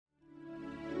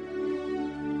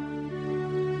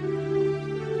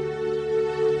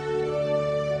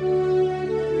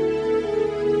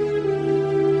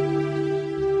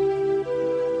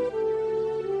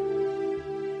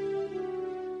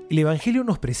El Evangelio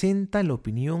nos presenta la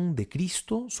opinión de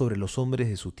Cristo sobre los hombres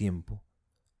de su tiempo,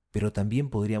 pero también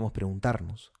podríamos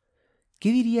preguntarnos,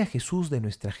 ¿qué diría Jesús de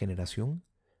nuestra generación?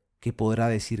 ¿Qué podrá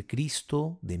decir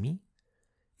Cristo de mí?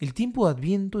 El tiempo de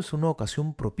Adviento es una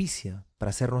ocasión propicia para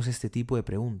hacernos este tipo de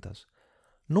preguntas,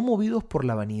 no movidos por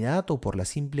la vanidad o por la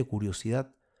simple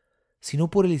curiosidad, sino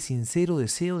por el sincero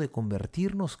deseo de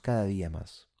convertirnos cada día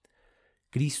más.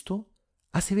 Cristo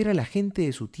hace ver a la gente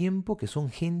de su tiempo que son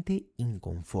gente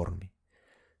inconforme.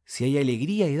 Si hay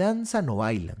alegría y danza, no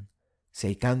bailan. Si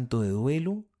hay canto de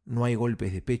duelo, no hay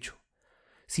golpes de pecho.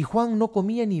 Si Juan no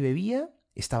comía ni bebía,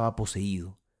 estaba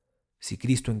poseído. Si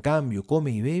Cristo, en cambio,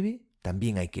 come y bebe,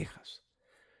 también hay quejas.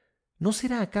 ¿No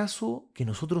será acaso que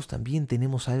nosotros también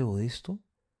tenemos algo de esto?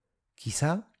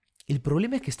 Quizá el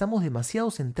problema es que estamos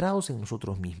demasiado centrados en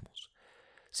nosotros mismos.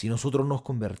 Si nosotros nos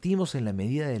convertimos en la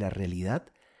medida de la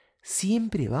realidad,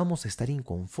 siempre vamos a estar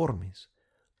inconformes,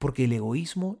 porque el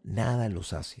egoísmo nada lo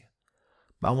sacia.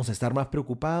 Vamos a estar más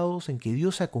preocupados en que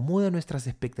Dios se acomode a nuestras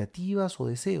expectativas o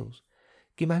deseos,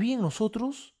 que más bien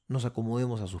nosotros nos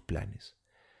acomodemos a sus planes.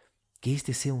 Que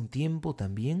este sea un tiempo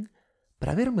también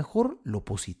para ver mejor lo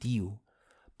positivo,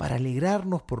 para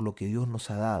alegrarnos por lo que Dios nos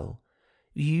ha dado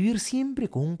y vivir siempre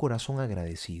con un corazón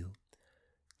agradecido.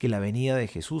 Que la venida de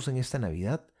Jesús en esta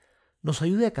Navidad nos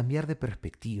ayude a cambiar de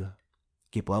perspectiva,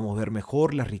 que podamos ver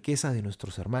mejor las riquezas de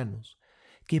nuestros hermanos,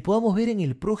 que podamos ver en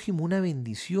el prójimo una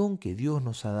bendición que Dios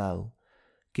nos ha dado,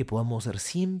 que podamos ser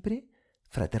siempre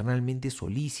fraternalmente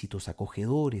solícitos,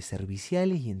 acogedores,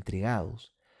 serviciales y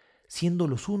entregados, siendo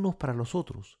los unos para los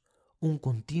otros un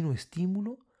continuo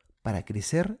estímulo para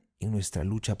crecer en nuestra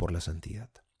lucha por la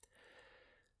santidad.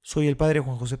 Soy el Padre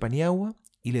Juan José Paniagua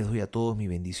y les doy a todos mi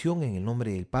bendición en el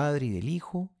nombre del Padre y del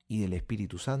Hijo y del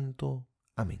Espíritu Santo.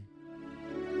 Amén.